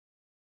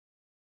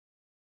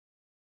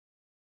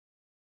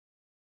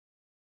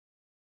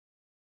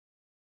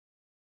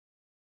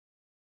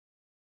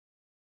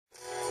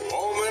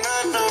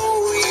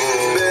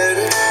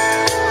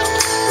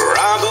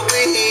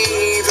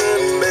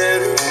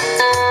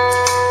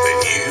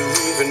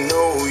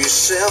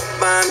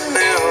by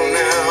now,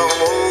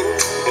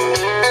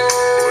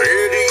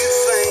 where do you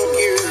think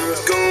you're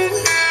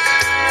going?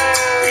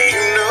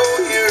 You know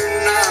you're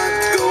not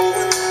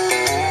going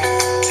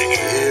to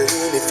get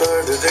any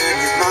further than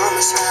your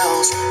mama's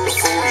house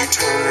before you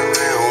turn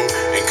around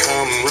and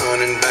come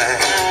running back.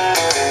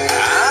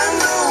 I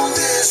know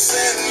this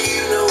and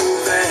you know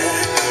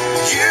that.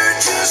 You're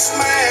just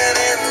mad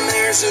and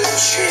there's a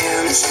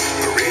chance,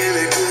 a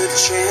really good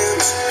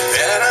chance,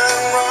 that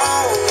I'm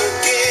wrong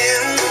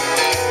again.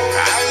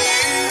 I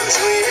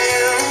usually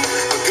am,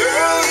 but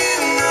girl, you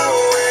know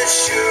as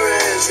sure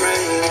as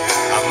rain,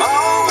 I'm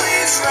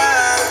always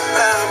right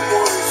about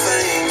one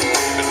thing,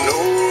 but no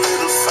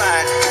little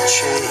fight can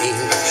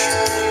change.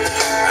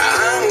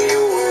 I'm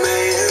your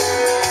man,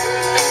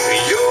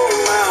 you're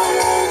my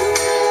woman.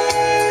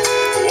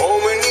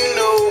 Woman, you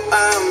know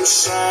I'm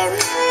sorry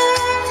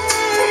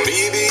for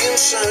me being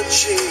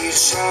such a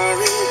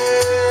sorry,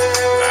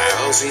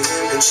 lousy,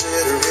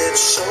 inconsiderate,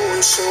 so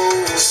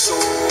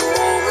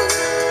woman.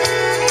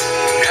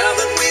 Now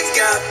that we've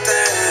got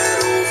that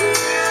over,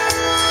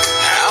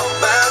 how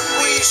about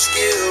we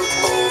skip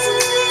over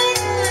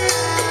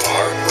the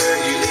part where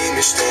you leave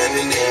me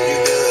standing in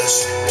your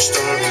dust and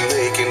start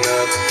making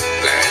up